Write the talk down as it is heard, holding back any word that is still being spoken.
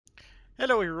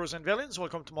Hello heroes and villains,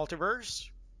 welcome to Multiverse.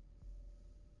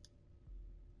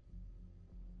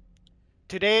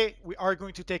 Today we are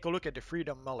going to take a look at the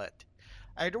Freedom Mullet.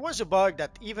 There was a bug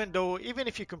that even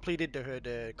if you completed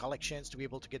the collections to be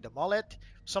able to get the mullet,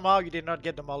 somehow you did not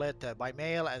get the mullet by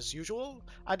mail as usual.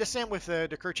 The same with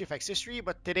the kerchief accessory,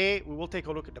 but today we will take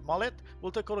a look at the mullet.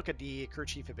 We'll take a look at the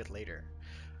kerchief a bit later.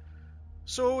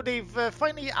 So they've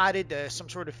finally added some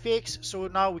sort of fix, so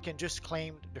now we can just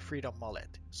claim the Freedom Mullet.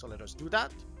 So let us do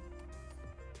that.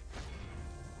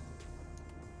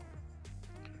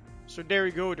 So there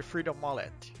you go, the Freedom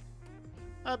Mullet.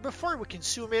 Before we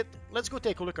consume it, let's go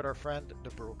take a look at our friend, the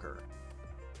broker.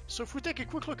 So if we take a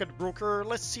quick look at the broker,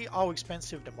 let's see how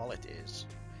expensive the mullet is.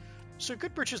 So you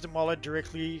could purchase the mullet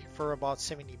directly for about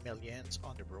 70 millions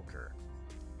on the broker.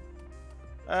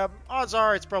 Odds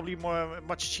are it's probably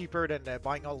much cheaper than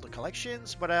buying all the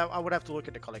collections, but I would have to look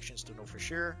at the collections to know for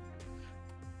sure.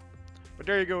 But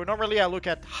there you go. Normally I look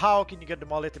at how can you get the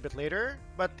mullet a bit later,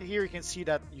 but here you can see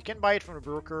that you can buy it from the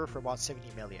broker for about 70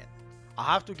 million.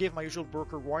 I have to give my usual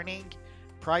broker warning.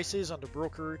 Prices on the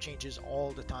broker changes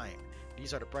all the time.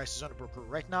 These are the prices on the broker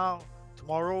right now,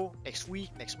 tomorrow, next week,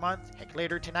 next month, heck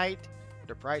later tonight.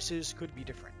 The prices could be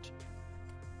different.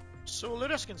 So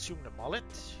let us consume the mullet.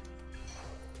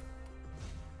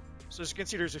 So as you can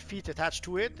see, there's a feet attached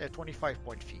to it, a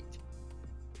 25-point feet.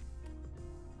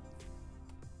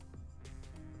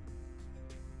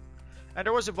 And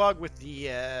there was a bug with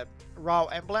the raw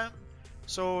emblem.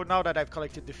 So now that I've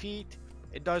collected the feet,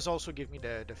 it does also give me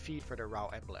the feet for the raw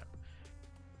emblem.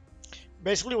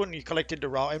 Basically, when you collected the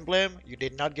raw emblem, you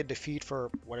did not get the feet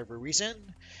for whatever reason.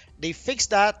 They fixed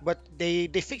that, but they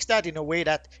fixed that in a way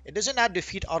that it doesn't add the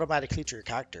feet automatically to your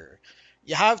character.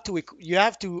 You have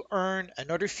to earn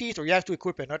another feat, or you have to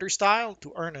equip another style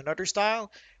to earn another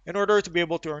style in order to be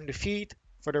able to earn the feat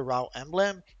for the raw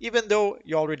emblem, even though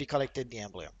you already collected the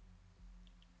emblem.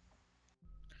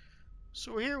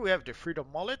 So here we have the Freedom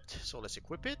Mullet, so let's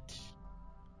equip it.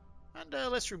 And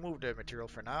let's remove the material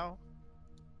for now.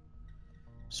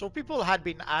 So people had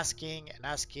been asking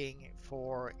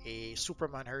for a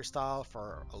Superman hairstyle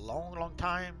for a long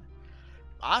time.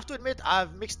 I have to admit,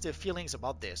 I've mixed feelings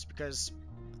about this because,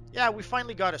 yeah, we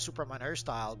finally got a Superman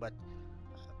hairstyle, but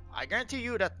I guarantee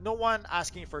you that no one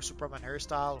asking for a Superman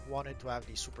hairstyle wanted to have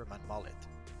the Superman mullet.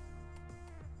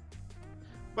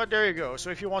 But there you go.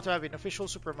 So if you want to have an official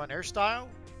Superman hairstyle,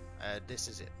 this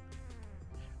is it.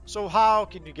 So how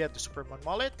can you get the Superman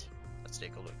mullet? Let's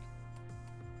take a look.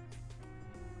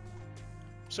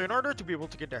 So in order to be able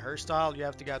to get the hairstyle, you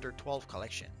have to gather 12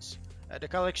 collections. The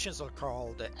collections are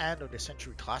called the End of the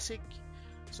Century Classic.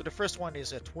 So the first one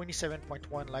is a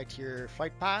 27.1 light year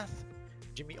flight path,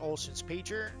 Jimmy Olsen's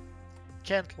pager,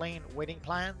 Kent Lane wedding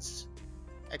plans,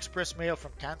 express mail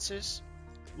from Kansas,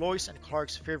 Lois and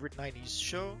Clark's favorite 90s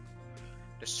show,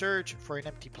 The Surge for an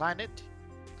Empty Planet,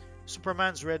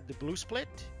 Superman's Red the Blue Split,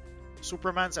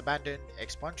 Superman's Abandoned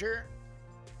Expunger,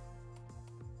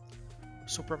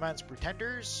 Superman's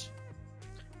Pretenders,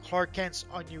 Clark Kent's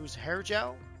Unused Hair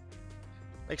Gel,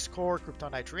 LexCorp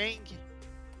Kryptonite Ring,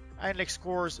 and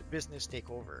LexCorp's Business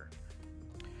Takeover.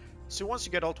 So once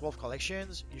you get all 12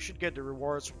 collections, you should get the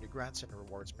rewards from the Grants and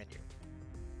Rewards menu.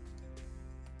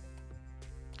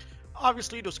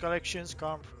 Obviously, those collections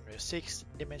come from a 6th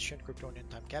dimension Kryptonian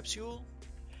time capsule,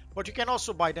 but you can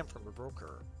also buy them from the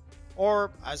broker.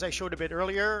 Or, as I showed a bit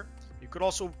earlier, you could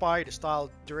also buy the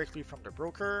style directly from the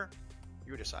broker.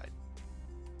 You decide.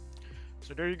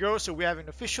 So there you go. So we have an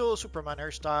official Superman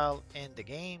hairstyle in the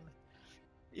game,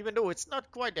 even though it's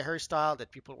not quite the hairstyle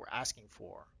that people were asking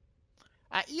for.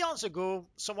 Eons ago,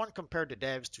 someone compared the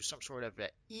devs to some sort of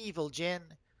evil djinn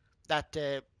that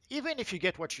even if you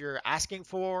get what you're asking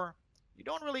for, you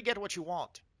don't really get what you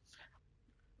want.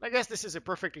 I guess this is a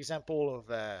perfect example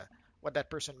of what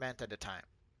that person meant at the time.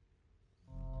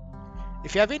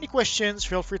 If you have any questions,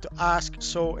 feel free to ask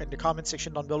so in the comment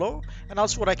section down below, and I'll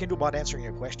see what I can do about answering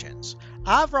your questions.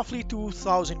 I have roughly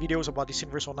 2,000 videos about this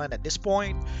Universe Online at this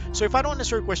point, so if I don't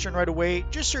answer your question right away,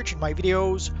 just search in my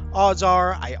videos. Odds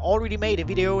are I already made a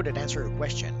video that answers your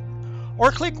question. Or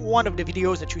click one of the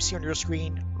videos that you see on your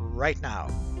screen right now.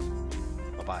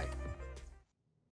 Bye-bye.